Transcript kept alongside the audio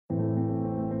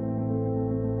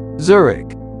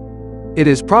Zurich. It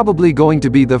is probably going to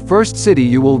be the first city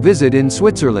you will visit in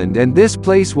Switzerland, and this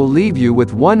place will leave you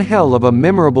with one hell of a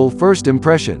memorable first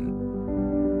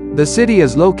impression. The city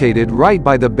is located right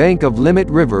by the bank of Limmat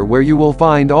River, where you will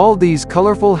find all these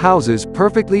colorful houses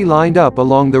perfectly lined up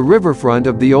along the riverfront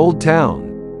of the old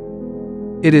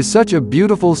town. It is such a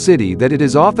beautiful city that it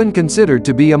is often considered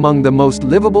to be among the most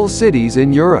livable cities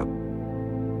in Europe.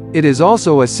 It is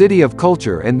also a city of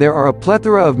culture, and there are a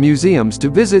plethora of museums to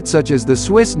visit, such as the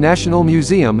Swiss National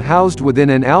Museum housed within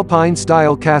an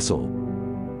Alpine-style castle.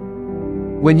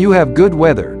 When you have good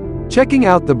weather, checking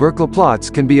out the Berkelplatz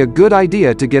can be a good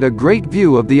idea to get a great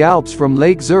view of the Alps from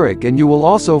Lake Zurich, and you will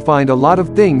also find a lot of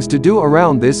things to do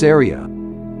around this area.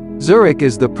 Zurich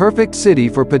is the perfect city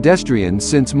for pedestrians,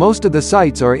 since most of the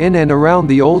sites are in and around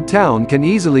the old town can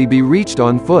easily be reached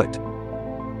on foot.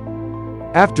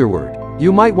 Afterward,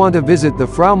 you might want to visit the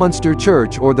Fraumünster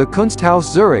Church or the Kunsthaus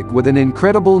Zurich, with an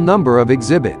incredible number of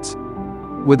exhibits.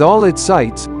 With all its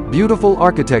sights, beautiful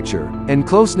architecture, and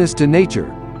closeness to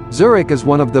nature, Zurich is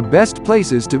one of the best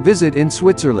places to visit in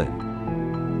Switzerland.